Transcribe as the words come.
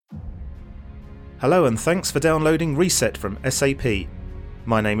Hello and thanks for downloading Reset from SAP.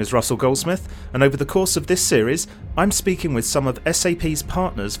 My name is Russell Goldsmith, and over the course of this series, I'm speaking with some of SAP's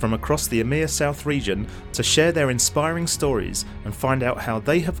partners from across the EMEA South region to share their inspiring stories and find out how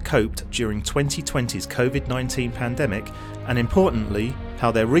they have coped during 2020's COVID-19 pandemic, and importantly,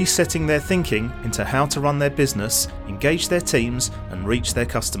 how they're resetting their thinking into how to run their business, engage their teams, and reach their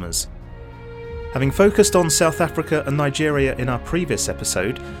customers. Having focused on South Africa and Nigeria in our previous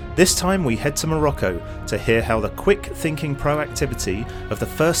episode, this time we head to Morocco to hear how the quick-thinking proactivity of the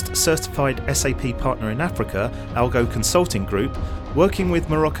first certified SAP partner in Africa, Algo Consulting Group, working with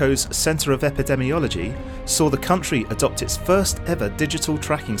Morocco's Centre of Epidemiology, saw the country adopt its first ever digital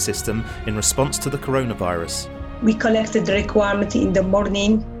tracking system in response to the coronavirus. We collected the requirement in the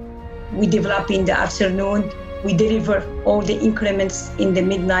morning, we develop in the afternoon, we deliver all the increments in the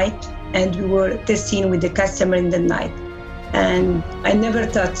midnight, and we were testing with the customer in the night. And I never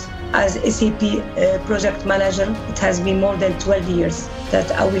thought, as SAP project manager, it has been more than 12 years,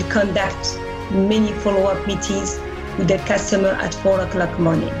 that I will conduct many follow-up meetings with the customer at 4 o'clock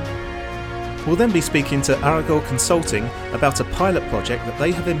morning. We'll then be speaking to Arago Consulting about a pilot project that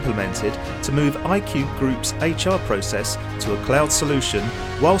they have implemented to move IQ Group's HR process to a cloud solution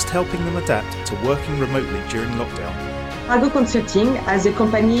whilst helping them adapt to working remotely during lockdown. Arago Consulting as a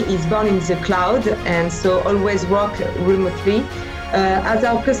company is born in the cloud and so always work remotely. As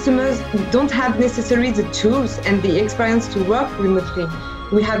our customers don't have necessarily the tools and the experience to work remotely,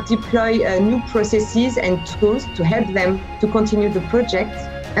 we have deployed new processes and tools to help them to continue the project.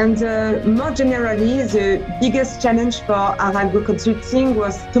 And more generally, the biggest challenge for Arago Consulting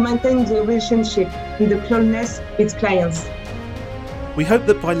was to maintain the relationship and the closeness with clients. We hope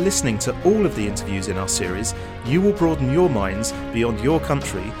that by listening to all of the interviews in our series, you will broaden your minds beyond your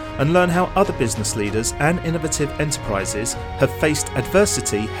country and learn how other business leaders and innovative enterprises have faced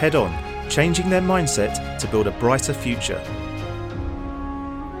adversity head-on, changing their mindset to build a brighter future.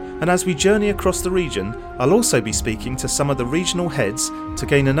 And as we journey across the region, I'll also be speaking to some of the regional heads to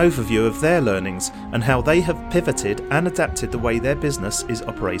gain an overview of their learnings and how they have pivoted and adapted the way their business is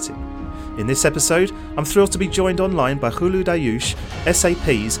operating. In this episode, I'm thrilled to be joined online by Khouloud Ayouch,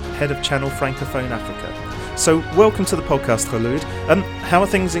 SAP's Head of Channel Francophone Africa. So welcome to the podcast, Khouloud. How are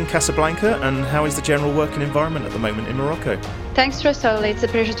things in Casablanca and how is the general working environment at the moment in Morocco? Thanks, Russell. It's a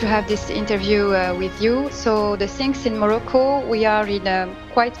pleasure to have this interview with you. So the things in Morocco, we are in a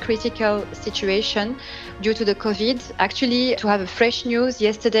quite critical situation due to the COVID. Actually, to have a fresh news,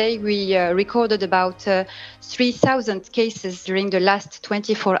 yesterday we recorded about 3,000 cases during the last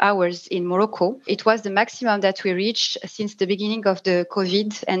 24 hours in Morocco. It was the maximum that we reached since the beginning of the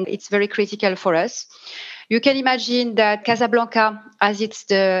COVID, and it's very critical for us. You can imagine that Casablanca, as it's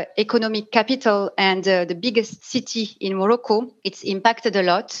the economic capital and the biggest city in Morocco, it's impacted a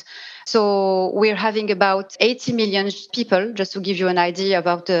lot. So we're having about 80 million people, just to give you an idea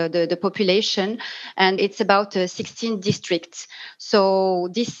about the population, and it's about 16 districts. So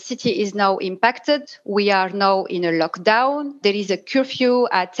this city is now impacted. We are now in a lockdown. There is a curfew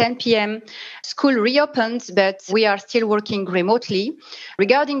at 10 p.m. School reopened, but we are still working remotely.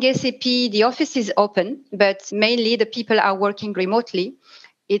 Regarding SAP, the office is open, but mainly the people are working remotely.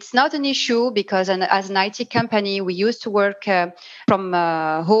 It's not an issue because as an IT company, we used to work from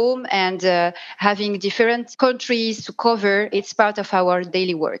home and having different countries to cover. It's part of our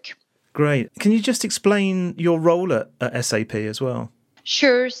daily work. Great. Can you just explain your role at SAP as well?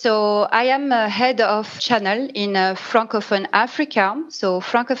 Sure. So I am head of channel in Francophone Africa. So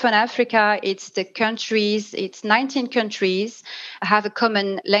Francophone Africa, it's 19 countries have a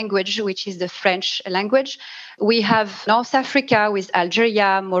common language, which is the French language. We have North Africa with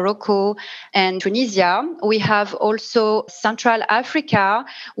Algeria, Morocco, and Tunisia. We have also Central Africa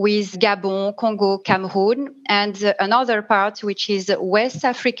with Gabon, Congo, Cameroon, and another part, which is West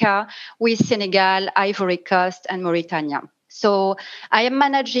Africa with Senegal, Ivory Coast, and Mauritania. So I am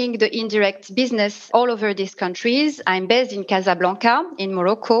managing the indirect business all over these countries. I'm based in Casablanca, in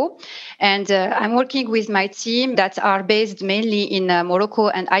Morocco, and I'm working with my team that are based mainly in Morocco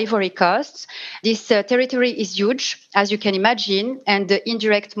and Ivory Coast. This territory is huge, as you can imagine, and the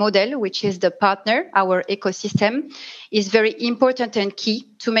indirect model, which is the partner, our ecosystem, is very important and key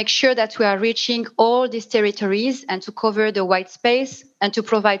to make sure that we are reaching all these territories and to cover the white space and to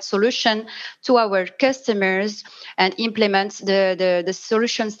provide solution to our customers and implement the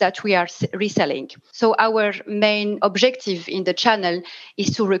solutions that we are reselling. So our main objective in the channel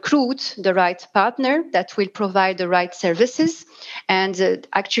is to recruit the right partner that will provide the right services. And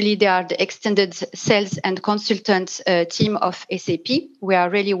actually, they are the extended sales and consultant team of SAP. We are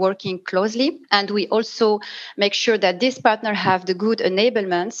really working closely. And we also make sure that this partner have the good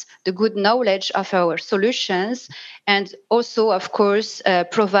enablements, the good knowledge of our solutions, and also, of course,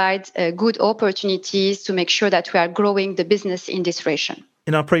 provide good opportunities to make sure that we are growing the business in this region.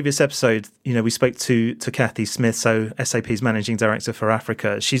 In our previous episode, we spoke to Kathy Smith, so SAP's Managing Director for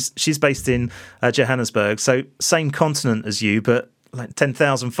Africa. She's based in Johannesburg, so same continent as you, but like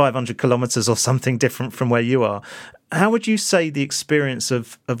 10,500 kilometres or something different from where you are. How would you say the experience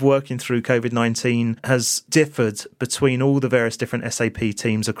of working through COVID-19 has differed between all the various different SAP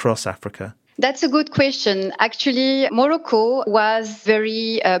teams across Africa? That's a good question. Actually, Morocco was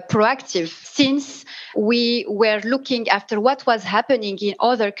very proactive since we were looking after what was happening in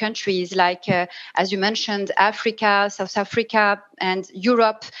other countries like, as you mentioned, Africa, South Africa, and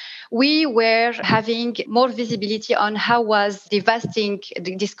Europe. We were having more visibility on how was devastating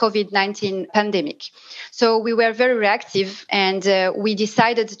this COVID-19 pandemic. So we were very reactive and we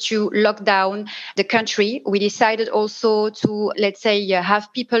decided to lock down the country. We decided also to, let's say,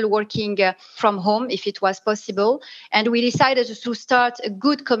 have people working from home if it was possible. And we decided to start a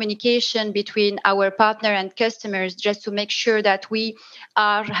good communication between our partner and customers just to make sure that we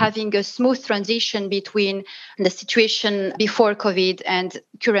are having a smooth transition between the situation before COVID and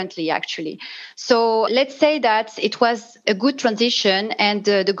currently, actually. So let's say that it was a good transition and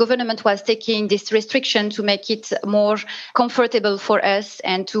the government was taking this restriction to make it more comfortable for us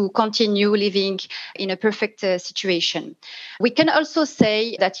and to continue living in a perfect situation. We can also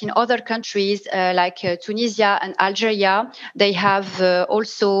say that in other countries like Tunisia and Algeria, they have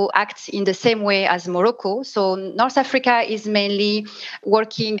also acted in the same way as Morocco. So North Africa is mainly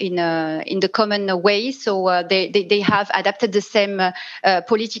working in the common way. So they have adapted the same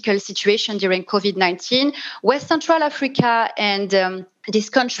political situation during COVID-19. West Central Africa and this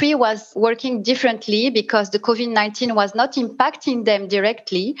country was working differently because the COVID-19 was not impacting them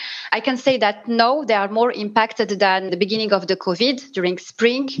directly. I can say that now they are more impacted than the beginning of the COVID during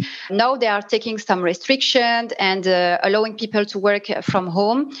spring. Now they are taking some restrictions and allowing people to work from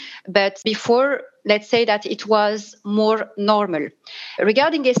home. But before, let's say that it was more normal.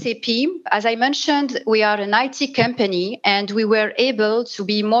 Regarding SAP, as I mentioned, we are an IT company and we were able to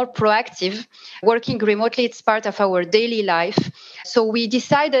be more proactive. Working remotely, it's part of our daily life. So we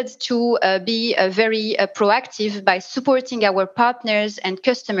decided to be very proactive by supporting our partners and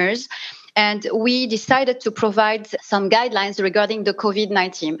customers. And we decided to provide some guidelines regarding the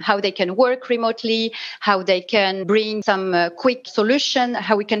COVID-19, how they can work remotely, how they can bring some quick solution,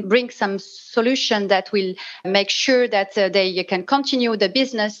 how we can bring some solution that will make sure that they can continue the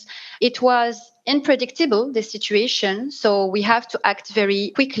business. It was unpredictable, the situation, so we have to act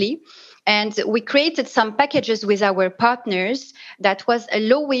very quickly. And we created some packages with our partners that was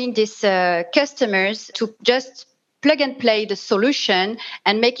allowing these customers to just plug and play the solution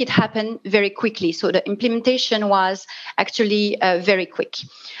and make it happen very quickly. So the implementation was actually very quick.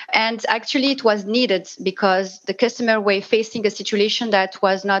 And actually it was needed because the customer were facing a situation that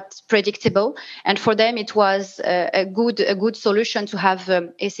was not predictable. And for them, it was a good solution to have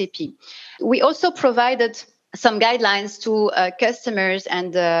SAP. We also provided some guidelines to customers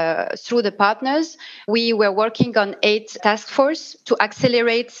and through the partners. We were working on 8 task force to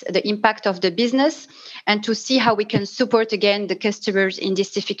accelerate the impact of the business and to see how we can support again the customers in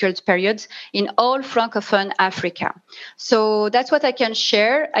this difficult period in all Francophone Africa. So that's what I can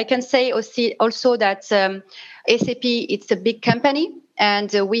share. I can say also that SAP, it's a big company.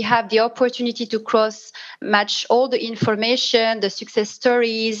 And we have the opportunity to cross-match all the information, the success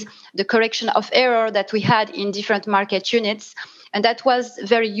stories, the correction of error that we had in different market units. And that was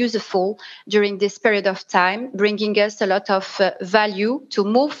very useful during this period of time, bringing us a lot of value to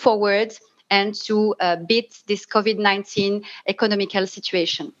move forward and to beat this COVID-19 economical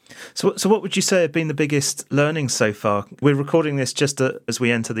situation. So what would you say have been the biggest learnings so far? We're recording this just as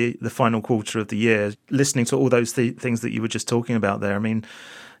we enter the final quarter of the year, listening to all those things that you were just talking about there. I mean,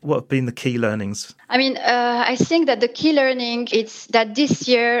 what have been the key learnings? I think that the key learning is that this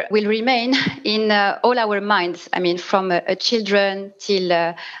year will remain in all our minds. From children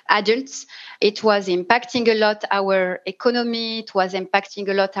till adults. It was impacting a lot our economy. It was impacting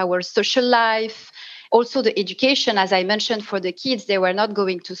a lot our social life. Also the education, as I mentioned, for the kids, they were not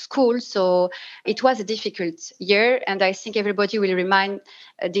going to school. So it was a difficult year. And I think everybody will remind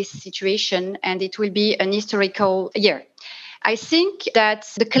this situation and it will be an historical year. I think that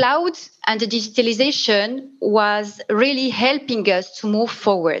the cloud and the digitalization was really helping us to move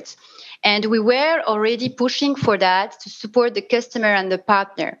forward. And we were already pushing for that to support the customer and the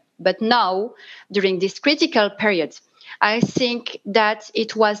partner. But now, during this critical period, I think that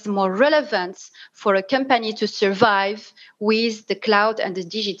it was more relevant for a company to survive with the cloud and the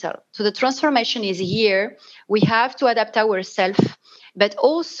digital. So the transformation is here. We have to adapt ourselves, but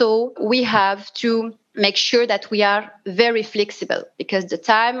also we have to make sure that we are very flexible because the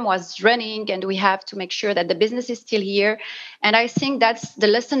time was running and we have to make sure that the business is still here. And I think that's the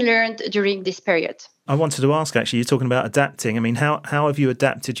lesson learned during this period. I wanted to ask, actually, you're talking about adapting. I mean, how have you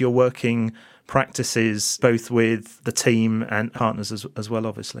adapted your working practices, both with the team and partners as well,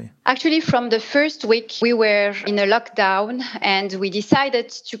 obviously? Actually, from the first week, we were in a lockdown and we decided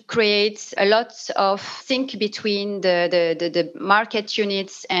to create a lot of sync between the market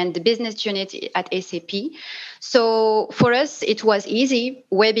units and the business unit at SAP. So for us, it was easy.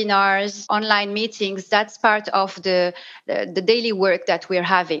 Webinars, online meetings, that's part of the daily work that we're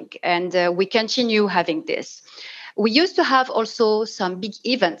having. And we continue having this. We used to have also some big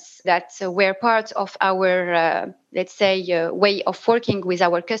events that were part of our, way of working with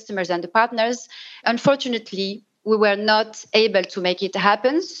our customers and the partners. Unfortunately, we were not able to make it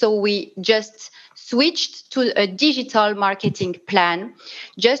happen. So we just switched to a digital marketing plan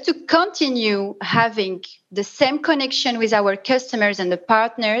just to continue having the same connection with our customers and the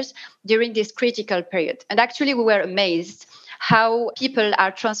partners during this critical period. And actually, we were amazed how people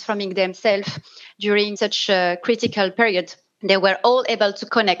are transforming themselves during such a critical period. They were all able to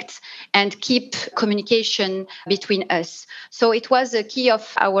connect and keep communication between us. So it was a key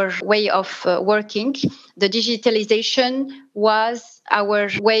of our way of working. The digitalization was our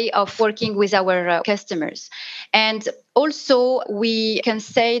way of working with our customers. And also we can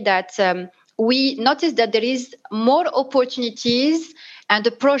say that we noticed that there is more opportunities and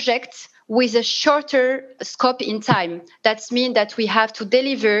the projects with a shorter scope in time. That means that we have to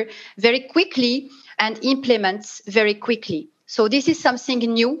deliver very quickly and implement very quickly. So this is something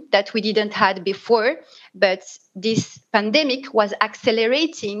new that we didn't have before, but this pandemic was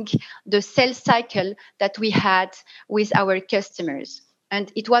accelerating the sales cycle that we had with our customers. And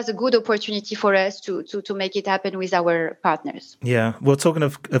it was a good opportunity for us to make it happen with our partners. Yeah. Well, talking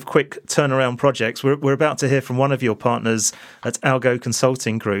of quick turnaround projects, we're about to hear from one of your partners at Algo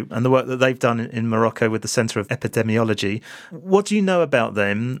Consulting Group and the work that they've done in Morocco with the Centre of Epidemiology. What do you know about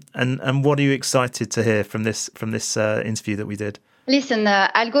them and what are you excited to hear from this interview that we did? Listen,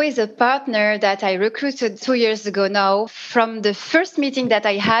 Algo is a partner that I recruited 2 years ago now. From the first meeting that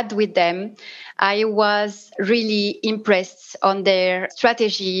I had with them, I was really impressed on their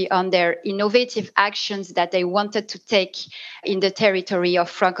strategy, on their innovative actions that they wanted to take in the territory of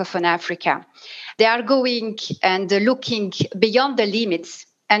Francophone Africa. They are going and looking beyond the limits,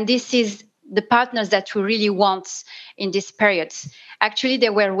 and this is the partners that we really want in this period. Actually, they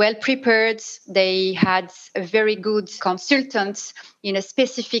were well prepared. They had a very good consultants in a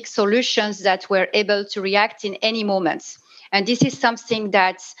specific solutions that were able to react in any moment. And this is something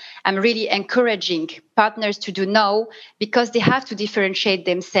that I'm really encouraging partners to do now because they have to differentiate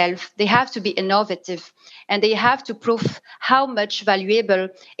themselves. They have to be innovative and they have to prove how much valuable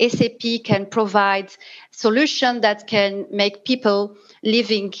SAP can provide solutions that can make people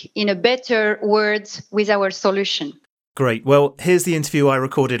living in a better world with our solution. Great. Well, here's the interview I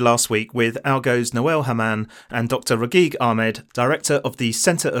recorded last week with Algo's Noel Haman and Dr. Raghig Ahmed, Director of the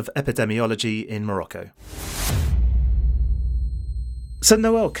Centre of Epidemiology in Morocco. So,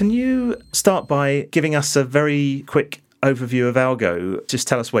 Noel, can you start by giving us a very quick overview of Algo? Just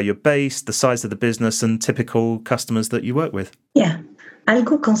tell us where you're based, the size of the business and typical customers that you work with. Yeah.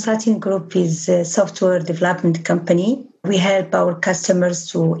 Algo Consulting Group is a software development company. We help our customers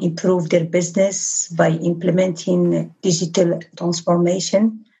to improve their business by implementing digital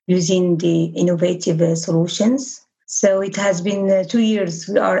transformation using the innovative solutions. So it has been 2 years.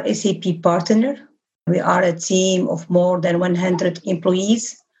 We are SAP partner. We are a team of more than 100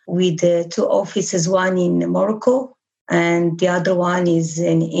 employees with 2 offices, one in Morocco and the other one is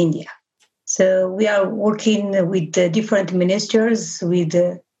in India. So we are working with different ministers, with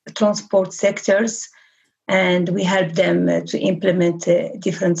the transport sectors, and we help them to implement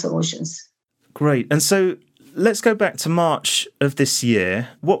different solutions. Great. And so let's go back to March of this year.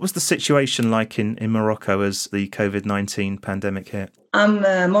 What was the situation like in Morocco as the COVID-19 pandemic hit? I'm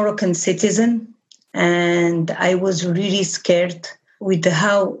a Moroccan citizen, and I was really scared with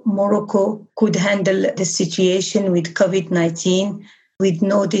how Morocco could handle the situation with COVID-19, with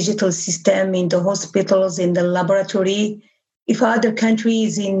no digital system in the hospitals, in the laboratory. If other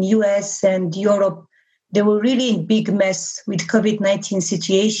countries in US and Europe, They were really in big mess with COVID-19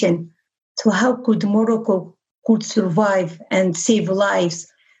 situation. So how could Morocco could survive and save lives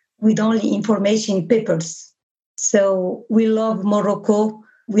with only information in papers? So we love Morocco.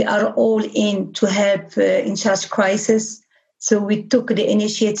 We are all in to help in such crisis. So we took the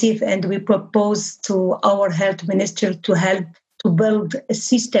initiative and we proposed to our health minister to help to build a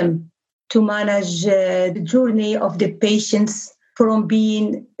system to manage the journey of the patients from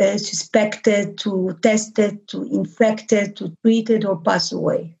being suspected to tested to infected to treated or pass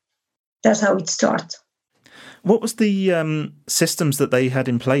away. That's how it started. What was the systems that they had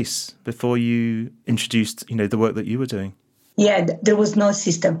in place before you introduced, the work that you were doing? Yeah, there was no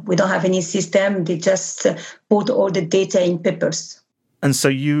system. We don't have any system. They just put all the data in papers. And so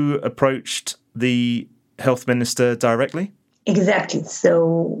you approached the health minister directly? Exactly.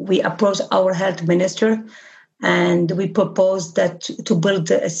 So we approached our health minister and we proposed that to build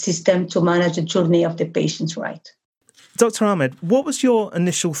a system to manage the journey of the patients, right? Dr. Ahmed, what was your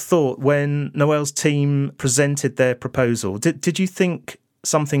initial thought when Noel's team presented their proposal? Did you think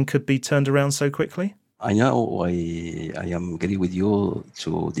something could be turned around so quickly? I know I am agree with you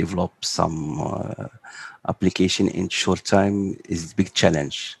to develop some application in short time is a big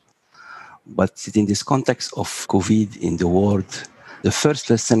challenge. But in this context of COVID in the world, the first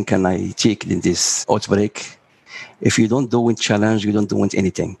lesson can I take in this outbreak, if you don't do it challenge, you don't do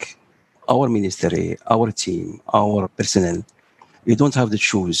anything. Our ministry, our team, our personnel, you don't have the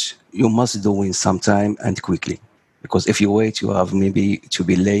choose. You must do it sometime and quickly. Because if you wait, you have maybe to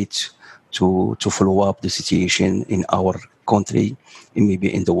be late to follow up the situation in our country and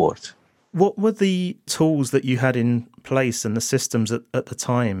maybe in the world. What were the tools that you had in place and the systems at the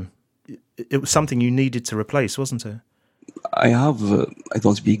time? It was something you needed to replace, wasn't it? I have, I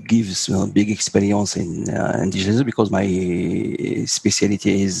don't give big experience in digital because my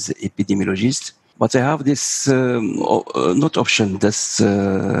specialty is epidemiologist. But I have this not option, this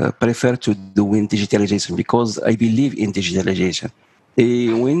prefer to do in digitalization because I believe in digitalization.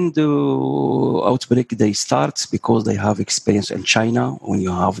 When the outbreak they start, because they have experience in China, when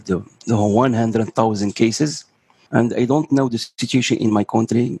you have the 100,000 cases, and I don't know the situation in my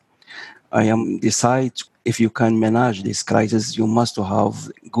country, I am decide if you can manage this crisis, you must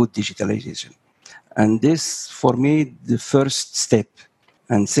have good digitalization. And this, for me, the first step.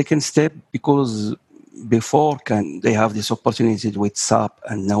 And second step, because before they have this opportunity with SAP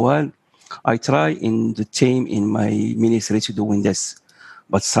and Noel, I try in the team in my ministry to doing this.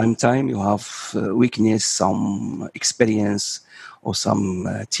 But sometimes you have weakness, some experience, or some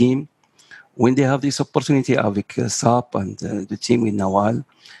team. When they have this opportunity with SAP and the team with Noel,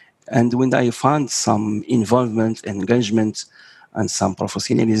 and when I find some involvement, engagement, and some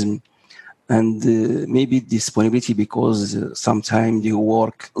professionalism, and maybe disponibility, because sometimes you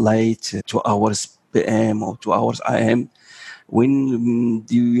work late, 2 hours PM or 2 hours AM, when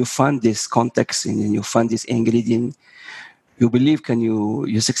you find this context and you find this ingredient, you believe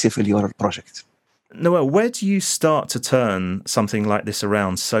you successful your project. Noel, where do you start to turn something like this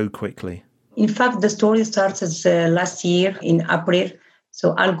around so quickly? In fact, the story started last year in April.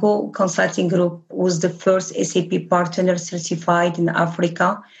 So Algo Consulting Group was the first SAP partner certified in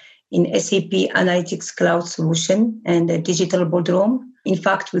Africa in SAP Analytics Cloud Solution and a Digital Boardroom. In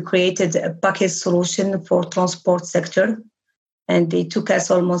fact, we created a package solution for transport sector, and it took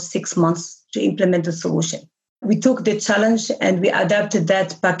us almost 6 months to implement the solution. We took the challenge and we adapted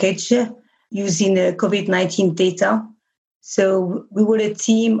that package using COVID-19 data. So we were a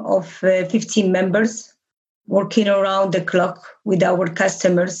team of 15 members working around the clock with our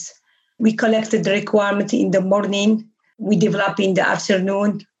customers. We collected the requirement in the morning, we develop in the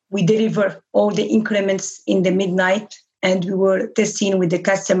afternoon, we deliver all the increments in the midnight, and we were testing with the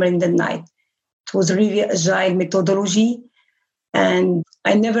customer in the night. It was really agile methodology. And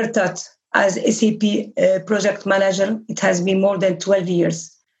I never thought, as SAP project manager, it has been more than 12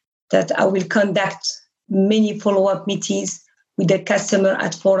 years, that I will conduct many follow-up meetings with the customer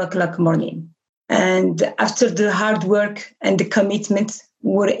at 4 o'clock morning. And after the hard work and the commitment,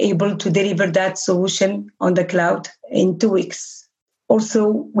 we were able to deliver that solution on the cloud in 2 weeks.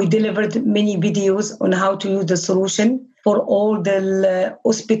 Also, we delivered many videos on how to use the solution for all the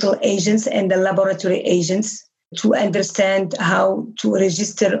hospital agents and the laboratory agents to understand how to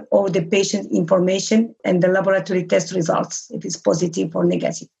register all the patient information and the laboratory test results, if it's positive or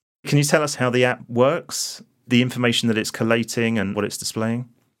negative. Can you tell us how the app works, the information that it's collating and what it's displaying?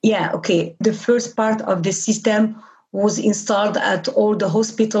 Yeah, okay. The first part of the system was installed at all the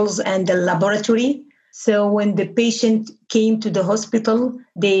hospitals and the laboratory. So when the patient came to the hospital,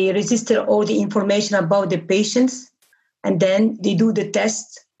 they register all the information about the patients. and then they do the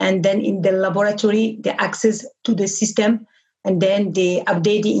test, and then in the laboratory, they access to the system, and then they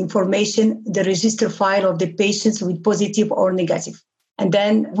update the information, the register file of the patients with positive or negative. And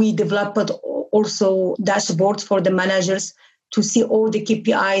then we developed also dashboards for the managers to see all the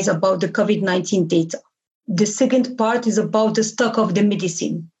KPIs about the COVID-19 data. The second part is about the stock of the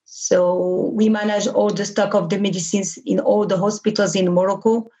medicine. So we manage all the stock of the medicines in all the hospitals in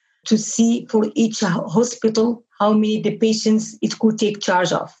Morocco to see for each hospital how many the patients it could take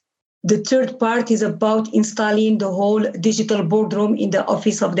charge of. The third part is about installing the whole digital boardroom in the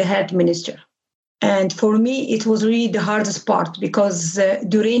office of the health minister. And for me, it was really the hardest part because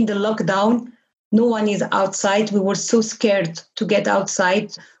during the lockdown, no one is outside. We were so scared to get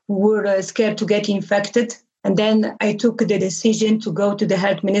outside. We were scared to get infected. And then I took the decision to go to the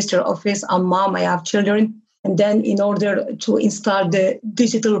health minister office. I'm mom, I have children. And then in order to install the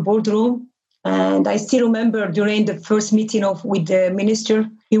digital boardroom, and I still remember during the first meeting with the minister,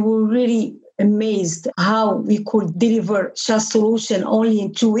 he was really amazed how we could deliver such solution only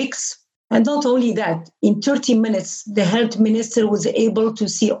in 2 weeks. And not only that, in 30 minutes, the health minister was able to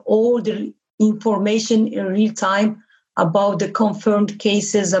see all the information in real time about the confirmed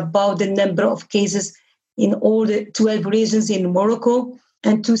cases, about the number of cases in all the 12 regions in Morocco,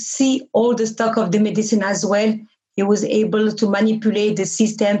 and to see all the stock of the medicine as well. He was able to manipulate the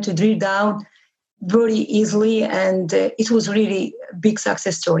system to drill down very easily, and it was really a big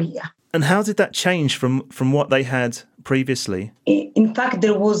success story. Yeah. And how did that change from what they had previously? In fact,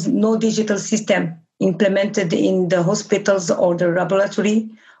 there was no digital system implemented in the hospitals or the laboratory.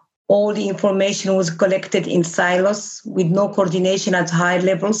 All the information was collected in silos with no coordination at high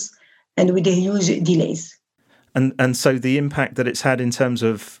levels and with huge delays. And so the impact that it's had in terms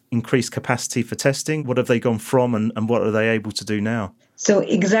of increased capacity for testing, what have they gone from and what are they able to do now? So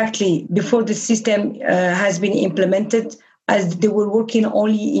exactly, before the system has been implemented, as they were working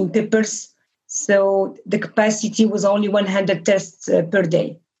only in papers, so the capacity was only 100 tests per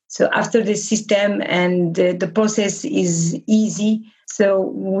day. So after the system and the process is easy, so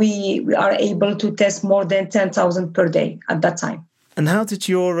we are able to test more than 10,000 per day at that time. And how did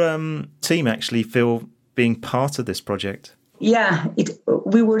your team actually feel being part of this project? Yeah,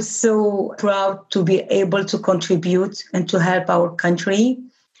 we were so proud to be able to contribute and to help our country.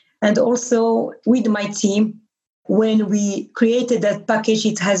 And also with my team, when we created that package,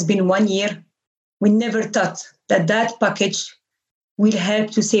 it has been 1 year. We never thought that package will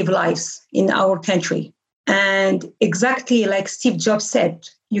help to save lives in our country. And exactly like Steve Jobs said,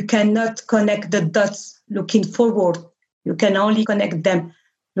 you cannot connect the dots looking forward. You can only connect them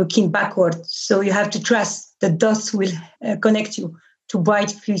looking backward. So you have to trust the dots will connect you to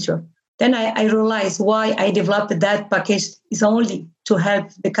bright future. Then I realized why I developed that package is only to help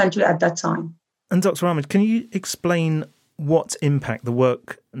the country at that time. And Dr. Ahmed, can you explain what impact the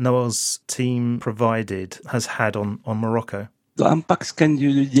work Noel's team provided has had on Morocco? The impacts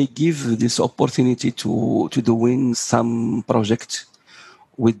they give this opportunity to win some project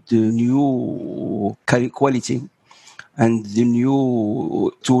with the new quality and the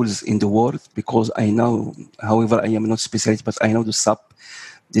new tools in the world, because I know, however, I am not specialist, but I know the SAP,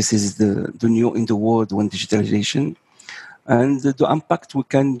 this is the new in the world when digitalization. And the impact we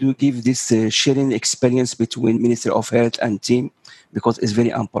can give this sharing experience between Ministry of Health and team, because it's very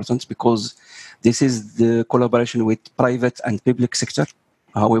important, because this is the collaboration with private and public sector.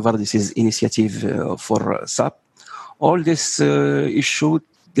 However, this is initiative for SAP. All this issue,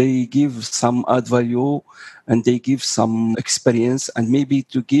 they give some add value and they give some experience and maybe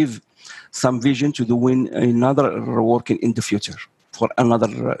to give some vision to win another working in the future for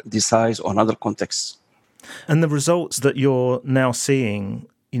another size or another context. And the results that you're now seeing,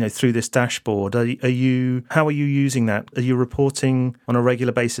 through this dashboard, how are you using that? Are you reporting on a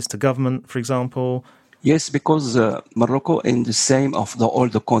regular basis to government, for example? Yes, because Morocco, in the same of all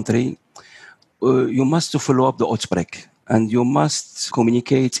the country, you must follow up the outbreak and you must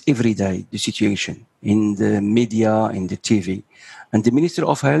communicate every day the situation in the media, in the TV. And the Ministry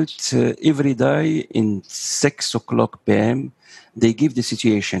of Health, every day in 6 o'clock p.m., they give the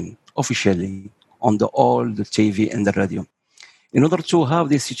situation officially on all the TV and the radio. In order to have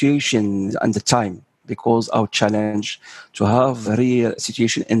this situation and the time, because our challenge to have a real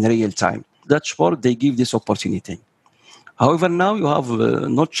situation in real time. Dashboard, they give this opportunity. However, now you have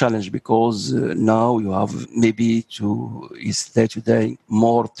no challenge, because now you have maybe is day-to-day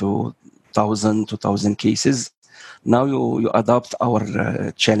more to 2,000 cases. Now you adapt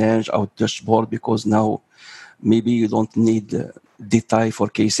our challenge, our dashboard, because now maybe you don't need detail for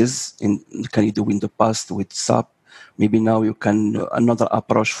cases. Can you do in the past with SAP? Maybe now you can another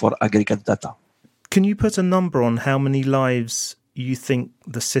approach for aggregate data. Can you put a number on how many lives you think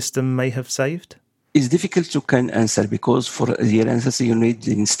the system may have saved? It's difficult to can answer because for the answer you need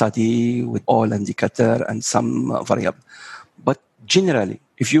to study with all indicator and some variable. But generally,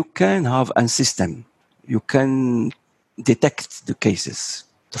 if you can have a system, you can detect the cases,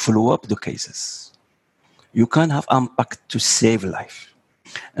 to follow up the cases. You can have impact to save life.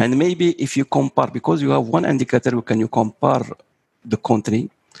 And maybe if you compare, because you have one indicator, you compare the country,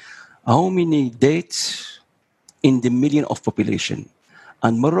 how many deaths in the million of population.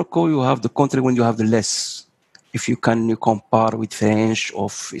 And Morocco, you have the country when you have the less. If you compare with French,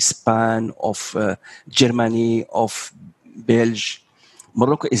 of Spain, of Germany, of Belgium,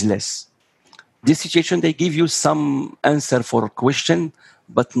 Morocco is less. This situation, they give you some answer for a question,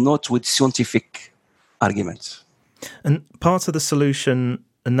 but not with scientific arguments. And part of the solution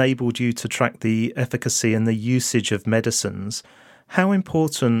enabled you to track the efficacy and the usage of medicines. How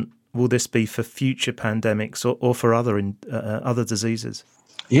important will this be for future pandemics or for other diseases?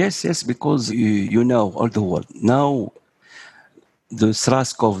 Yes, because you know all the world. Now, the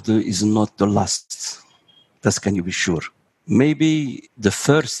SARS-CoV-2 is not the last. That can you be sure. Maybe the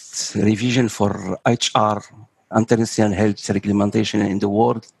first revision for HR, International Health Regulation in the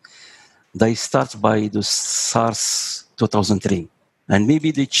world, they start by the SARS 2003. And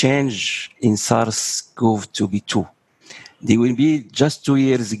maybe they change in SARS-CoV-2. They will be just 2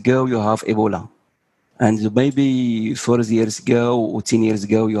 years ago, you have Ebola. And maybe 4 years ago or 10 years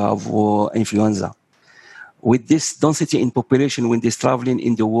ago, you have influenza. With this density in population, when they're traveling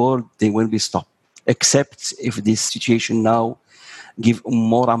in the world, they will be stopped. Except if this situation now give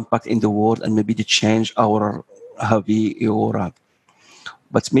more impact in the world and maybe they change our hobby or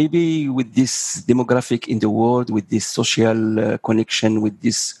but maybe with this demographic in the world, with this social connection, with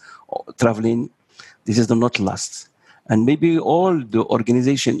this traveling, this is not last. And maybe all the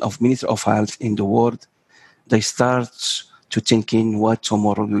organization of Ministry of Health in the world, they start to thinking what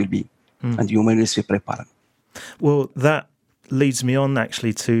tomorrow will be. And you must be prepared. Well, that leads me on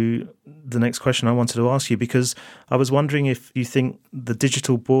actually to the next question I wanted to ask you, because I was wondering if you think the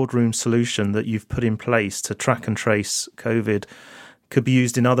digital boardroom solution that you've put in place to track and trace COVID could be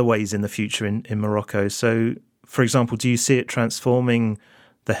used in other ways in the future in Morocco. So, for example, do you see it transforming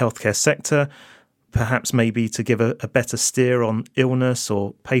the healthcare sector, perhaps maybe to give a better steer on illness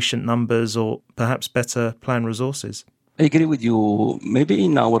or patient numbers or perhaps better plan resources? I agree with you. Maybe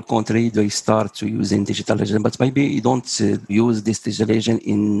in our country, they start to using digitalization, but maybe you don't use this digitalization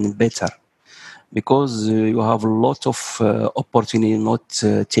in better because you have a lot of opportunity not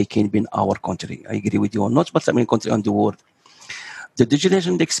taken in our country. I agree with you. Not but I mean country and the world. The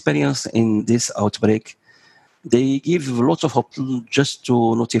digitalization experience in this outbreak, they give a lot of hope just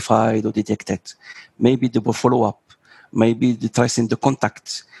to notify or detect it. Maybe the follow-up, maybe the tracing the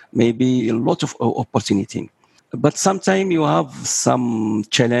contact, maybe a lot of opportunity. But sometimes you have some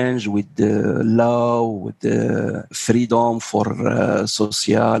challenge with the law, with the freedom for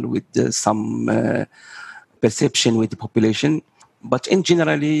social, with some perception with the population. But in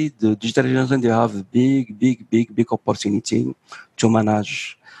generally, the digitalization, they have big opportunity to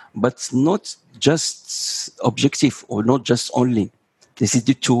manage, but not just objective or not just only. This is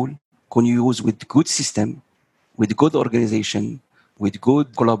the tool can you use with good system, with good organization, with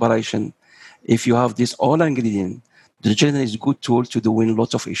good collaboration. If you have this all ingredient, the digitalization is a good tool to win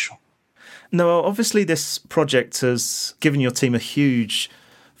lots of issues. No, obviously this project has given your team a huge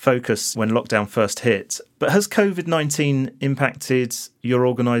focus when lockdown first hit. But has COVID-19 impacted your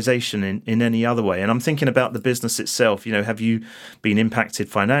organisation in any other way? And I'm thinking about the business itself. You know, have you been impacted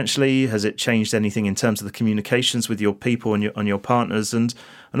financially? Has it changed anything in terms of the communications with your people and your partners? And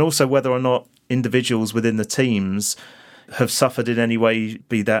also whether or not individuals within the teams have suffered in any way,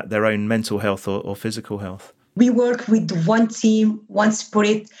 be that their own mental health or physical health? We work with one team, one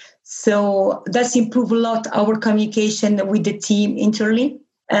spirit. So that's improved a lot our communication with the team internally.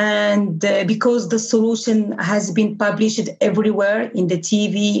 And because the solution has been published everywhere in the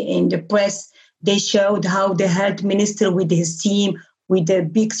TV, in the press, they showed how the health minister with his team, with the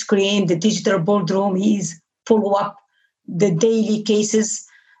big screen, the digital boardroom, he's follow up the daily cases.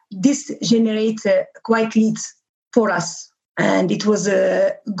 This generates quite leads for us. And it was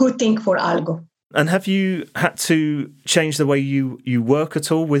a good thing for Algo. And have you had to change the way you work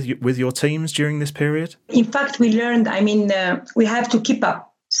at all with your teams during this period? In fact, we learned, we have to keep up.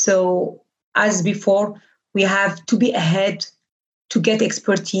 So as before, we have to be ahead, to get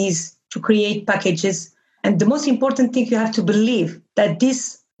expertise, to create packages. And the most important thing, you have to believe that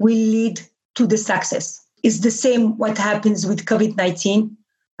this will lead to the success. It's the same what happens with COVID-19.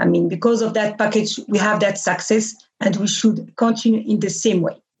 Because of that package, we have that success and we should continue in the same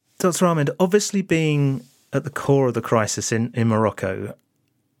way. Dr. Ahmed, obviously being at the core of the crisis in Morocco,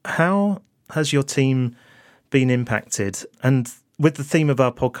 how has your team been impacted? And with the theme of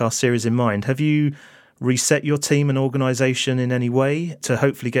our podcast series in mind, have you reset your team and organisation in any way to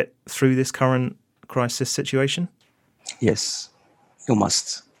hopefully get through this current crisis situation? Yes, you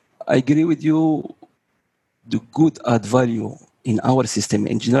must. I agree with you. The good add value in our system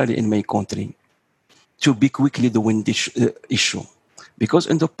and generally in my country to be quickly doing this issue. Because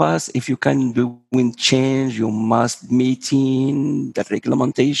in the past, if you can do change, you must meeting the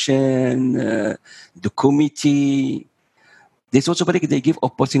regulation, the committee. This also break, they give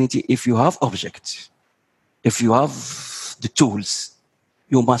opportunity if you have object, if you have the tools,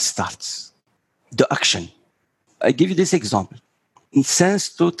 you must start the action. I give you this example. Since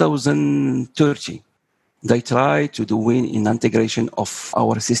 2030, they try to do an integration of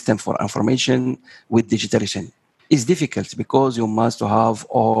our system for information with digitalization. It's difficult because you must have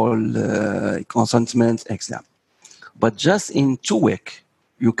all consentment, exam. But just in 2 weeks,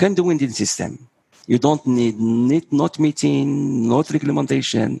 you can do in the system. You don't need not meeting, not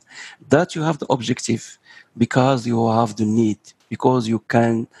regulation. That you have the objective because you have the need, because you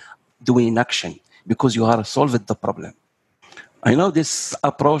can do in action, because you are solving the problem. I know this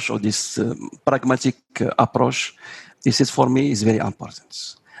approach or this pragmatic approach, this is for me is very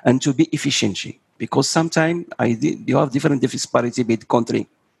important. And to be efficiency, because sometimes you have different disparity between country,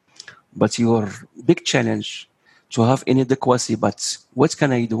 but your big challenge to have inadequacy, but what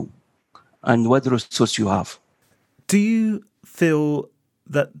can I do? And what resource you have? Do you feel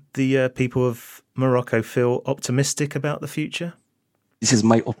that the people of Morocco feel optimistic about the future? This is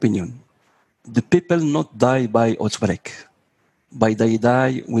my opinion. The people not die by outbreak, but they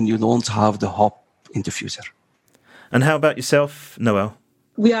die when you don't have the hope in the future. And how about yourself, Noelle?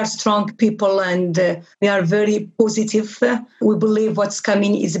 We are strong people and we are very positive. We believe what's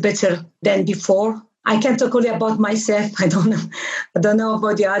coming is better than before. I can talk only about myself. I don't know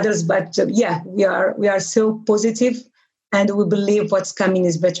about the others, but we are so positive and we believe what's coming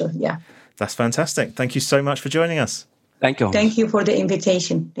is better. Yeah. That's fantastic. Thank you so much for joining us. Thank you. Thank you for the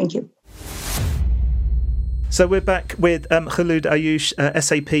invitation. Thank you. So we're back with Khulud Ayoush,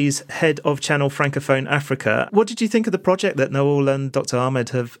 SAP's head of Channel Francophone Africa. What did you think of the project that Noelle and Dr.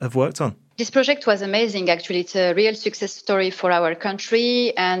 Ahmed have worked on? This project was amazing, actually. It's a real success story for our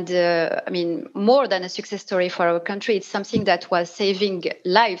country. And more than a success story for our country, it's something that was saving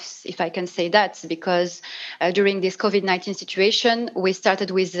lives, if I can say that, because during this COVID-19 situation, we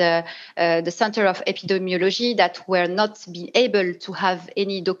started with the Center of Epidemiology that were not being able to have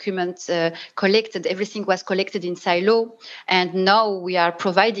any documents collected. Everything was collected in silo. And now we are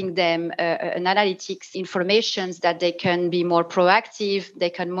providing them an analytics information that they can be more proactive, they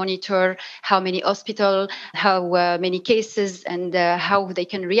can monitor how many hospitals, how many cases, and how they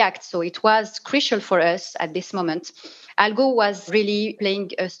can react. So it was crucial for us at this moment. Algo was really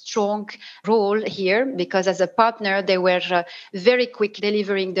playing a strong role here because as a partner, they were very quick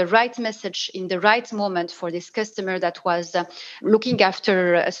delivering the right message in the right moment for this customer that was looking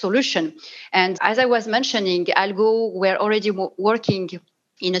after a solution. And as I was mentioning, Algo were already working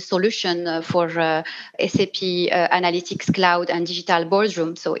in a solution for SAP Analytics Cloud and Digital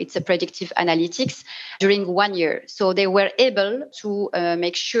Boardroom. So it's a predictive analytics during 1 year. So they were able to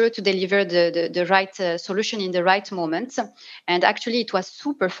make sure to deliver the right solution in the right moment. And actually, it was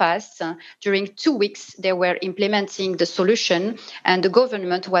super fast. During 2 weeks, they were implementing the solution and the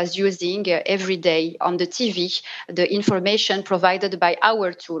government was using every day on the TV the information provided by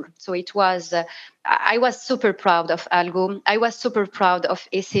our tool. So it was I was super proud of Algo. I was super proud of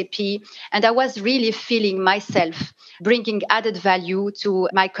SAP. And I was really feeling myself bringing added value to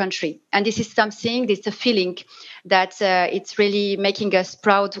my country. And this is something, it's a feeling that it's really making us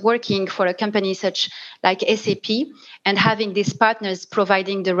proud working for a company such like SAP and having these partners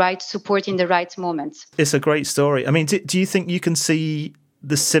providing the right support in the right moment. It's a great story. I mean, do you think you can see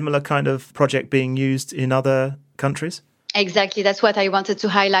the similar kind of project being used in other countries? Exactly. That's what I wanted to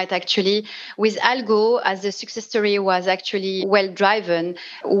highlight, actually. With Algo, as the success story was actually well driven,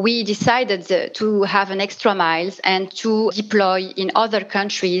 we decided to have an extra miles and to deploy in other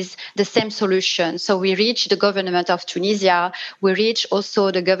countries the same solution. So we reached the government of Tunisia, we reached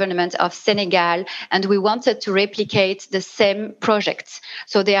also the government of Senegal, and we wanted to replicate the same projects.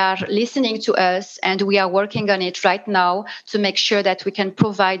 So they are listening to us, and we are working on it right now to make sure that we can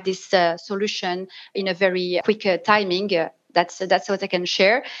provide this solution in a very quick timing. That's what I can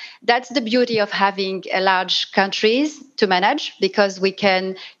share. That's the beauty of having large countries to manage, because we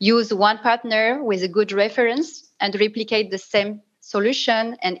can use one partner with a good reference and replicate the same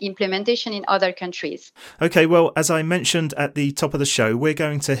solution and implementation in other countries. Okay, well, as I mentioned at the top of the show, we're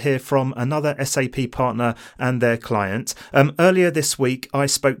going to hear from another SAP partner and their client. Earlier this week, I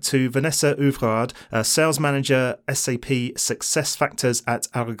spoke to Vanessa Ouvrard, Sales Manager, SAP SuccessFactors at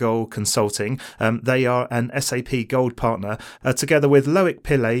Arago Consulting. They are an SAP Gold partner, together with Loic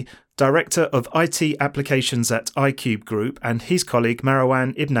Pillay, Director of IT Applications at iCube Group, and his colleague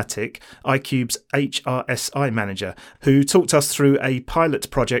Marwan Ibnatik, iCube's HRSI Manager, who talked us through a pilot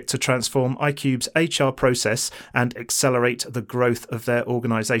project to transform iCube's HR process and accelerate the growth of their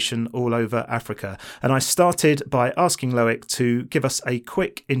organisation all over Africa. And I started by asking Loic to give us a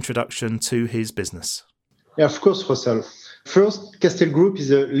quick introduction to his business. Yeah, of course, Russell. First, Castel Group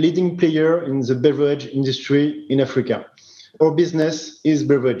is a leading player in the beverage industry in Africa. Our business is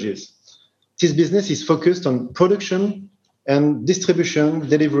beverages. This business is focused on production and distribution,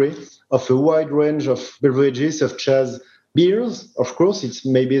 delivery of a wide range of beverages such as beers, of course, it's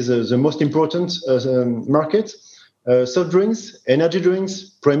maybe the most important market, soft drinks, energy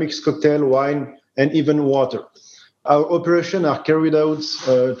drinks, premixed cocktail, wine, and even water. Our operations are carried out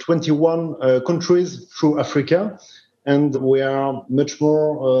 21 countries through Africa, and we are much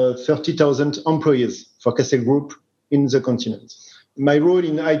more 30,000 employees for Castel Group in the continent. My role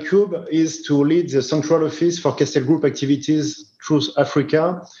in iCube is to lead the central office for Castel Group activities through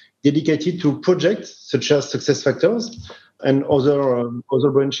Africa, dedicated to projects such as SuccessFactors and other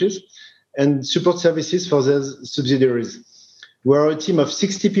branches, and support services for their subsidiaries. We are a team of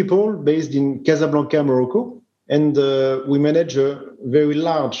 60 people based in Casablanca, Morocco, and we manage a very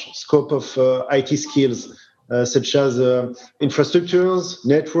large scope of IT skills, such as infrastructures,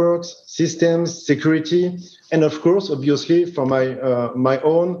 networks, systems, security, and of course, obviously, for my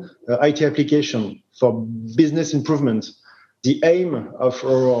own IT application for business improvement. The aim of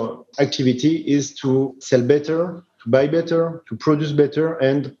our activity is to sell better, to buy better, to produce better,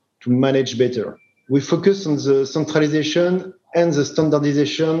 and to manage better. We focus on the centralization and the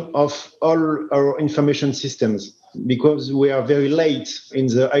standardization of all our information systems because we are very late in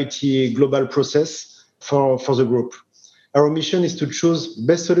the IT global process for the group. Our mission is to choose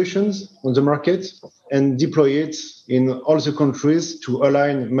best solutions on the market and deploy it in all the countries to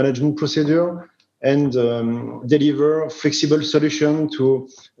align management procedure and deliver flexible solution to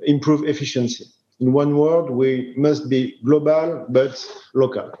improve efficiency. In one word, we must be global but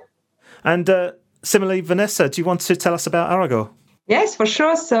local. And similarly, Vanessa, do you want to tell us about Arago? Yes, for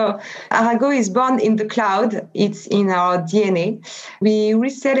sure. So Arago is born in the cloud. It's in our DNA. We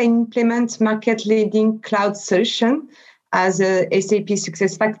resell and implement market-leading cloud solution as SAP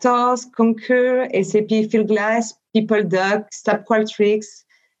SuccessFactors, Concur, SAP Fieldglass, PeopleDoc, SAP Qualtrics,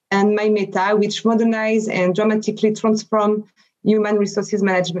 and MyMeta, which modernize and dramatically transform human resources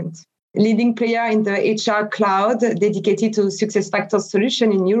management. Leading player in the HR cloud dedicated to SuccessFactors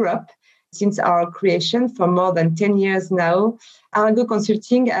solution in Europe since our creation for more than 10 years now. Arago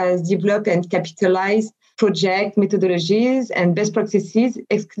Consulting has developed and capitalized project methodologies and best practices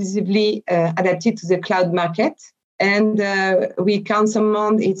exclusively adapted to the cloud market. And we count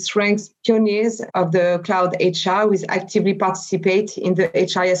among its ranks pioneers of the cloud HR, which actively participate in the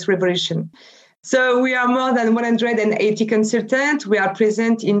HRIS revolution. So we are more than 180 consultants. We are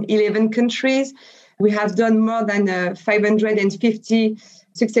present in 11 countries. We have done more than 550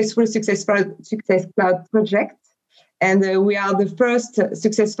 successful Success Cloud projects. And we are the first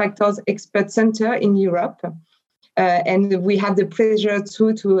SuccessFactors expert center in Europe. And we have the pleasure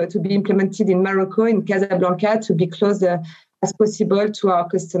to be implemented in Morocco, in Casablanca, to be close as possible to our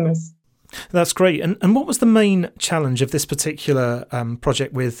customers. That's great. And what was the main challenge of this particular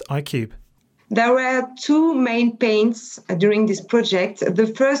project with iCube? There were two main pains during this project. The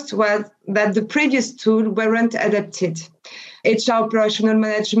first was that the previous tool weren't adapted. HR operational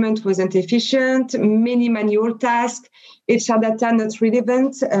management wasn't efficient, many manual tasks, HR data not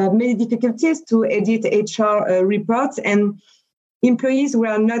relevant, many difficulties to edit HR reports, and employees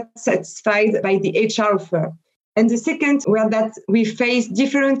were not satisfied by the HR offer. And the second was that we face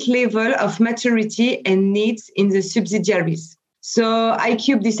different level of maturity and needs in the subsidiaries. So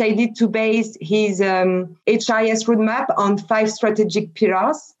iCube decided to base his HRIS roadmap on 5 strategic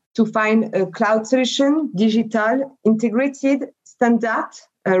pillars to find a cloud solution, digital, integrated, standard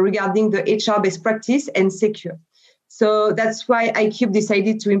regarding the HR best practice, and secure. So that's why iCube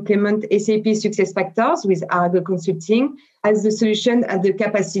decided to implement SAP SuccessFactors with Arago Consulting as the solution and the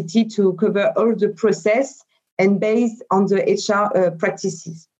capacity to cover all the process and based on the HR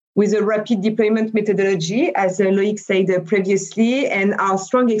practices. With a rapid deployment methodology, as Loic said previously, and our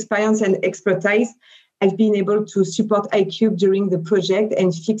strong experience and expertise, I've been able to support iCube during the project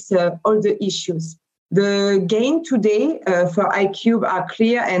and fix all the issues. The gain today for iCube are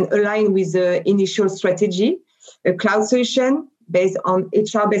clear and aligned with the initial strategy, a cloud solution based on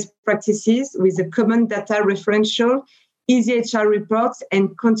HR best practices with a common data referential, easy HR reports,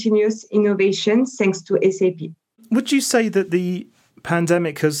 and continuous innovation thanks to SAP. Would you say that the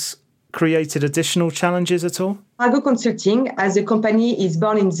pandemic has created additional challenges at all? Arago Consulting, as a company, is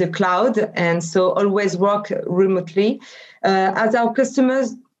born in the cloud and so always work remotely. As our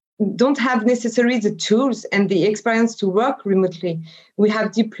customers don't have necessarily the tools and the experience to work remotely, we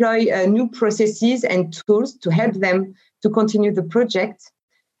have deployed new processes and tools to help them to continue the project.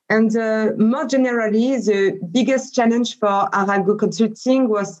 And more generally, the biggest challenge for Arago Consulting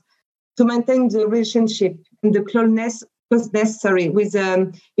was to maintain the relationship and the closeness with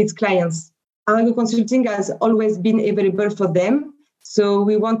its clients. Arago Consulting has always been available for them, so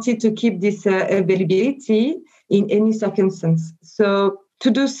we wanted to keep this availability in any circumstance. So to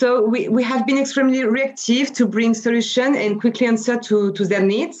do so, we have been extremely reactive to bring solutions and quickly answer to their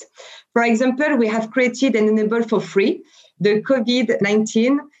needs. For example, we have created and enabled for free the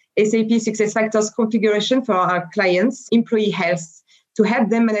COVID-19 SAP SuccessFactors configuration for our clients' employee health to help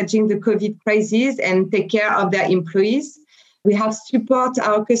them managing the COVID crisis and take care of their employees. We have support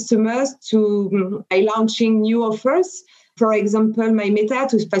our customers by launching new offers. For example, MyMeta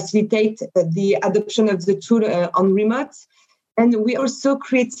to facilitate the adoption of the tool on remote. And we also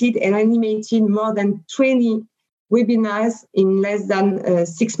created and animated more than 20 webinars in less than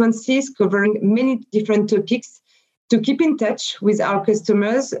 6 months, covering many different topics to keep in touch with our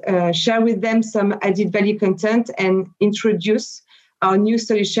customers, share with them some added value content, and introduce our new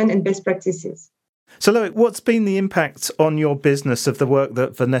solution and best practices. So, Loic, what's been the impact on your business of the work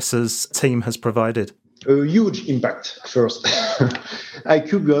that Vanessa's team has provided? A huge impact, first.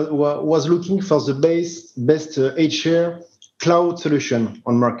 iCube was looking for the best HR cloud solution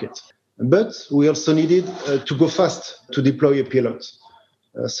on market. But we also needed to go fast to deploy a pilot.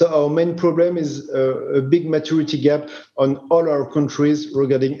 So our main problem is a big maturity gap on all our countries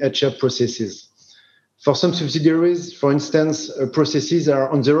regarding HR processes. For some subsidiaries, for instance, processes are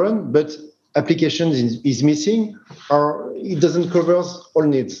on their own, but application is missing or it doesn't cover all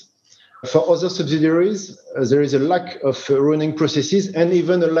needs. For other subsidiaries, there is a lack of running processes and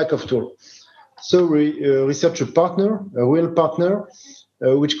even a lack of tool. So we research a real partner,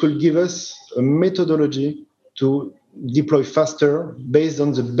 which could give us a methodology to deploy faster based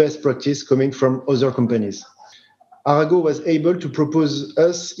on the best practice coming from other companies. Arago was able to propose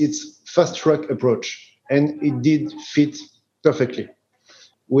us its fast-track approach, and it did fit perfectly.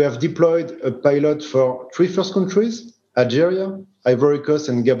 We have deployed a pilot for 3 first countries, Algeria, Ivory Coast,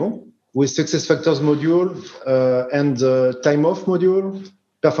 and Gabon, with SuccessFactors module and time off module,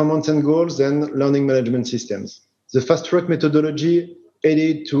 performance and goals, and learning management systems. The fast-track methodology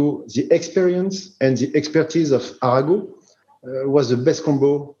added to the experience and the expertise of Arago was the best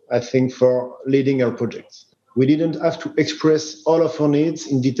combo, I think, for leading our projects. We didn't have to express all of our needs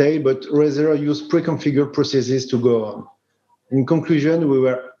in detail, but rather use pre-configured processes to go on. In conclusion, we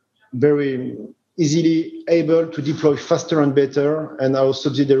were very easily able to deploy faster and better, and our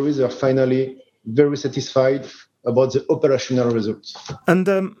subsidiaries are finally very satisfied about the operational results. And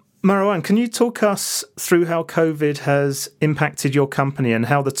Marouane, can you talk us through how COVID has impacted your company and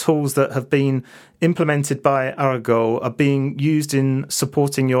how the tools that have been implemented by Arago are being used in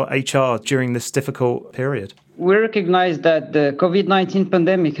supporting your HR during this difficult period? We recognize that the COVID-19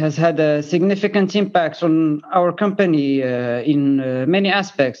 pandemic has had a significant impact on our company in many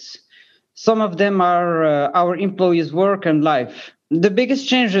aspects. Some of them are our employees' work and life. The biggest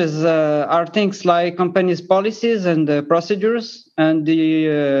changes are things like companies' policies and procedures and the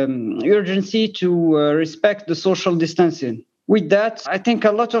urgency to respect the social distancing. With that, I think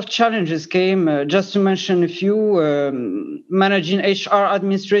a lot of challenges came, just to mention a few, managing HR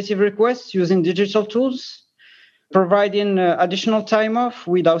administrative requests using digital tools, providing additional time off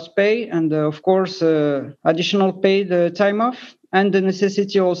without pay, and of course, additional paid time off, and the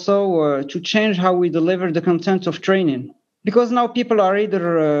necessity also to change how we deliver the content of training. Because now people are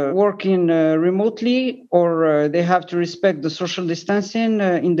either working remotely or they have to respect the social distancing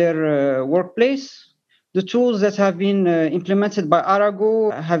in their workplace. The tools that have been implemented by Arago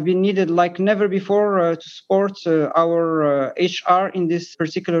have been needed like never before to support our HR in this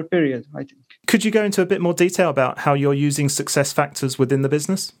particular period, I think. Could you go into a bit more detail about how you're using SuccessFactors within the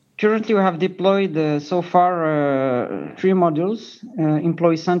business? Currently, we have deployed so far 3 modules,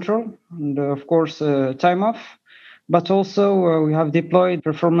 Employee Central, and of course, Time Off. But also we have deployed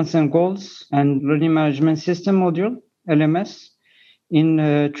Performance and Goals and Learning Management System module, LMS,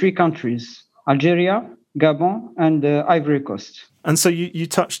 in 3 countries, Algeria, Gabon, and Ivory Coast. And so you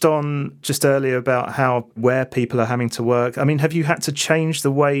touched on just earlier about where people are having to work. I mean, have you had to change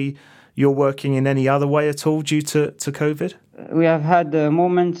the way you're working in any other way at all due to COVID? We have had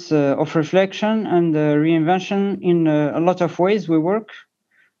moments of reflection and reinvention in a lot of ways we work.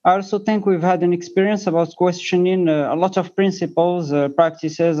 I also think we've had an experience about questioning a lot of principles,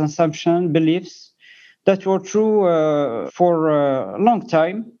 practices, assumptions, beliefs that were true for a long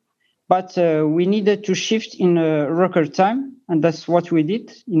time. But we needed to shift in a record time, and that's what we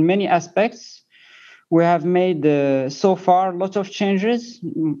did in many aspects. We have made so far a lot of changes.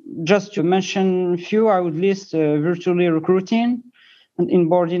 Just to mention a few, I would list virtually recruiting and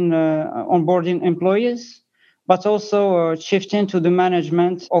onboarding employees, but also shifting to the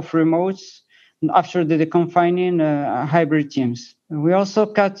management of remotes after the deconfining hybrid teams. We also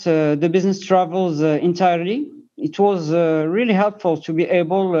cut the business travels entirely. It was really helpful to be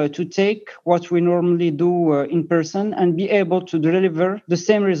able to take what we normally do in person and be able to deliver the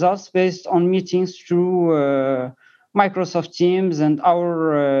same results based on meetings through Microsoft Teams and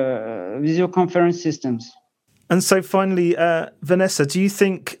our video conference systems. And so finally, Vanessa, do you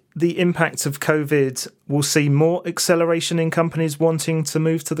think the impact of COVID will see more acceleration in companies wanting to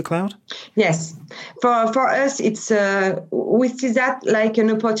move to the cloud? Yes. For us, we see that like an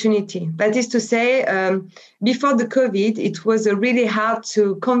opportunity. That is to say, before the COVID, it was really hard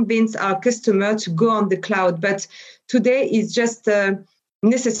to convince our customer to go on the cloud. But today it's just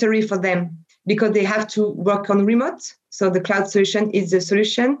necessary for them because they have to work on remote. So the cloud solution is the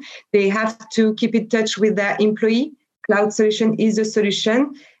solution. They have to keep in touch with their employee. Cloud solution is the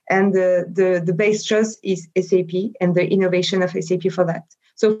solution. And the base trust is SAP and the innovation of SAP for that.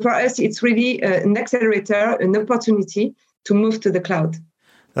 So for us, it's really an accelerator, an opportunity to move to the cloud.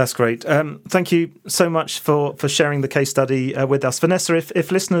 That's great. Thank you so much for sharing the case study with us. Vanessa,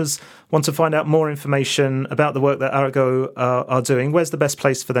 if listeners want to find out more information about the work that Arago are doing, where's the best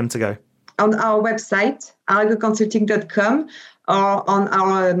place for them to go? On our website, aragoconsulting.com, or on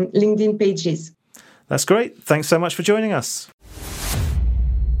our LinkedIn pages. That's great. Thanks so much for joining us.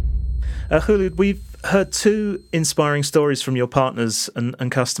 Khulud, we've heard two inspiring stories from your partners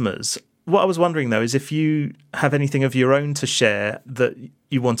and customers. What I was wondering, though, is if you have anything of your own to share that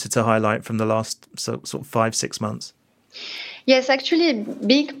you wanted to highlight from the last sort of 5-6 months. Yes, actually, a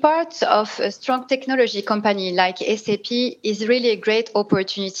big part of a strong technology company like SAP is really a great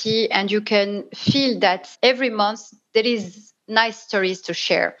opportunity, and you can feel that every month there is nice stories to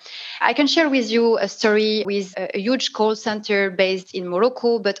share. I can share with you a story with a huge call center based in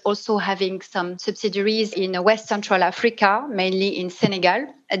Morocco, but also having some subsidiaries in West Central Africa, mainly in Senegal.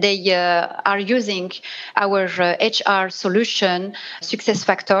 They are using our HR solution,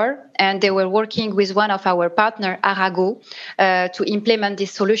 SuccessFactors, and they were working with one of our partners, Arago, to implement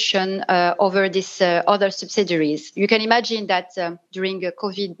this solution over these other subsidiaries. You can imagine that during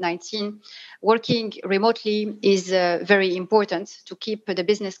COVID-19, working remotely is very important to keep the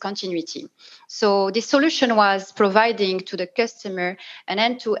business continuity. So this solution was providing to the customer an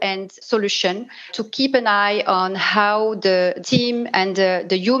end-to-end solution to keep an eye on how the team and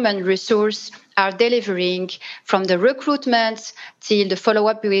the human resource are delivering from the recruitment till the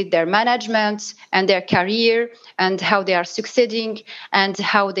follow-up with their management and their career and how they are succeeding and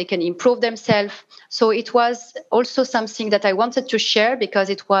how they can improve themselves. So it was also something that I wanted to share because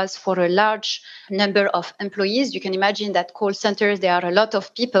it was for a large number of employees. You can imagine that call centers, there are a lot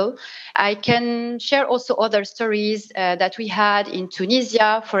of people. I can share also other stories that we had in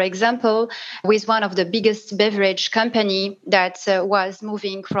Tunisia, for example, with one of the biggest beverage company that was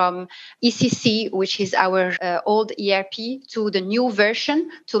moving from ECC, which is our old ERP, to the new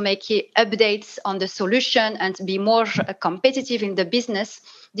version to make updates on the solution and be more competitive in the business.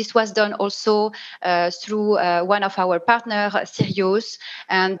 This was done also through one of our partners, Sirius.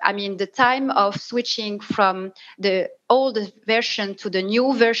 And I mean, the time of switching from the old version to the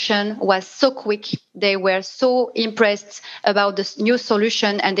new version was so quick. They were so impressed about this new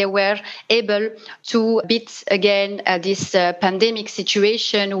solution, and they were able to beat again this pandemic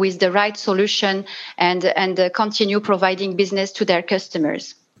situation with the right solution and continue providing business to their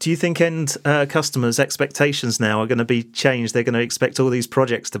customers. Do you think end customers' expectations now are going to be changed? They're going to expect all these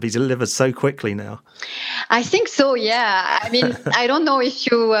projects to be delivered so quickly now? I think so, yeah. I mean, I don't know if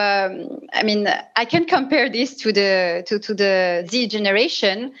you... I can compare this to the Z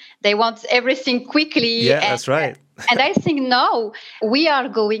generation. They want everything quickly. Yeah, that's right. And I think now we are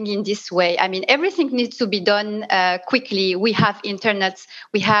going in this way. I mean, everything needs to be done quickly. We have internet.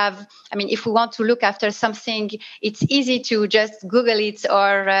 If we want to look after something, it's easy to just Google it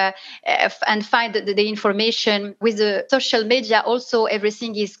or and find the information. With the social media, also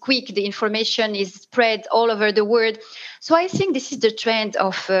everything is quick. The information is spread all over the world. So I think this is the trend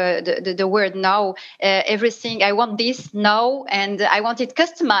of the world now. Everything, I want this now, and I want it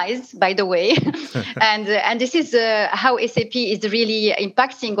customized, by the way. and this is how SAP is really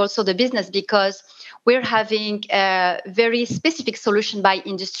impacting also the business, because we're having a very specific solution by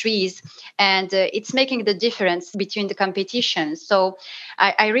industries, and it's making the difference between the competition. So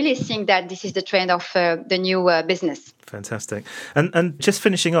I really think that this is the trend of the new business. Fantastic. And just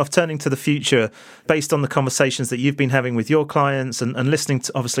finishing off, turning to the future, based on the conversations that you've been having with your clients and listening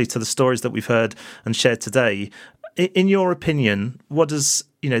to, obviously, to the stories that we've heard and shared today, in your opinion, what does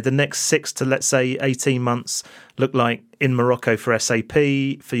the next 6 to, let's say, 18 months look like in Morocco for SAP,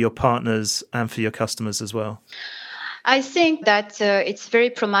 for your partners and for your customers as well? I think that it's very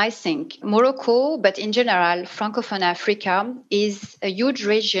promising. Morocco, but in general, Francophone Africa is a huge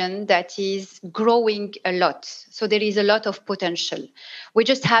region that is growing a lot. So there is a lot of potential. We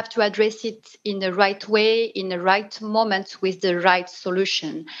just have to address it in the right way, in the right moment, with the right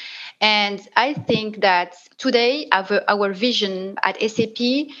solution. And I think that today our vision at SAP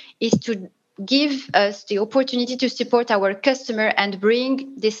is to give us the opportunity to support our customer and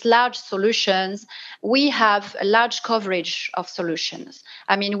bring these large solutions. We have a large coverage of solutions.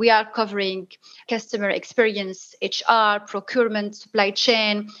 I mean, we are covering customer experience, HR, procurement, supply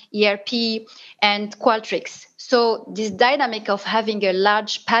chain, ERP, and Qualtrics. So this dynamic of having a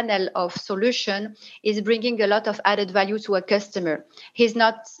large panel of solution is bringing a lot of added value to a customer. He's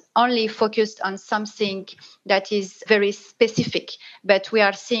not only focused on something that is very specific, but we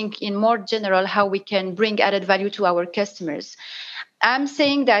are seeing in more general how we can bring added value to our customers. I'm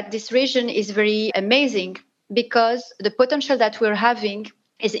saying that this region is very amazing because the potential that we're having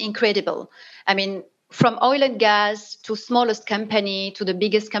is incredible. I mean, from oil and gas to smallest company to the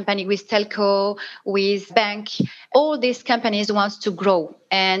biggest company with telco, with bank, all these companies want to grow.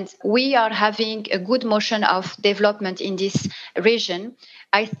 And we are having a good motion of development in this region.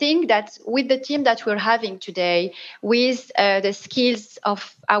 I think that with the team that we're having today, with the skills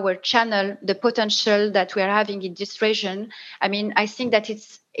of our channel, the potential that we are having in this region, I mean, I think that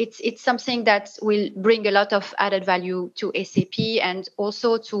it's something that will bring a lot of added value to SAP and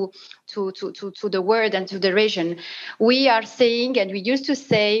also to the world and to the region. We are saying, and we used to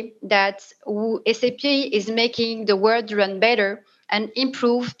say, that SAP is making the world run better and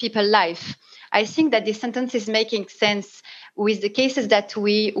improve people's life. I think that this sentence is making sense with the cases that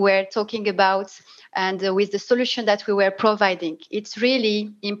we were talking about and with the solution that we were providing. It's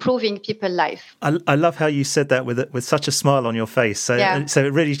really improving people's life. I love how you said that with such a smile on your face. So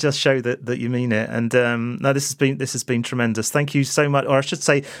it really does show that you mean it. And no, this has been tremendous. Thank you so much, or I should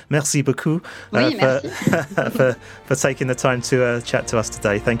say, merci beaucoup for taking the time to chat to us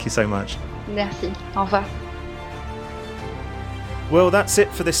today. Thank you so much. Merci. Au revoir. Well, that's it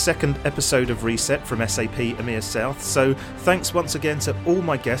for this second episode of Reset from SAP EMEA South. So thanks once again to all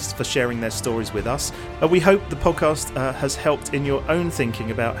my guests for sharing their stories with us. We hope the podcast has helped in your own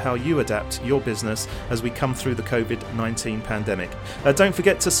thinking about how you adapt your business as we come through the COVID-19 pandemic. Don't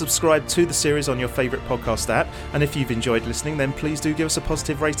forget to subscribe to the series on your favourite podcast app. And if you've enjoyed listening, then please do give us a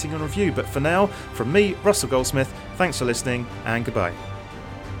positive rating and review. But for now, from me, Russell Goldsmith, thanks for listening and goodbye.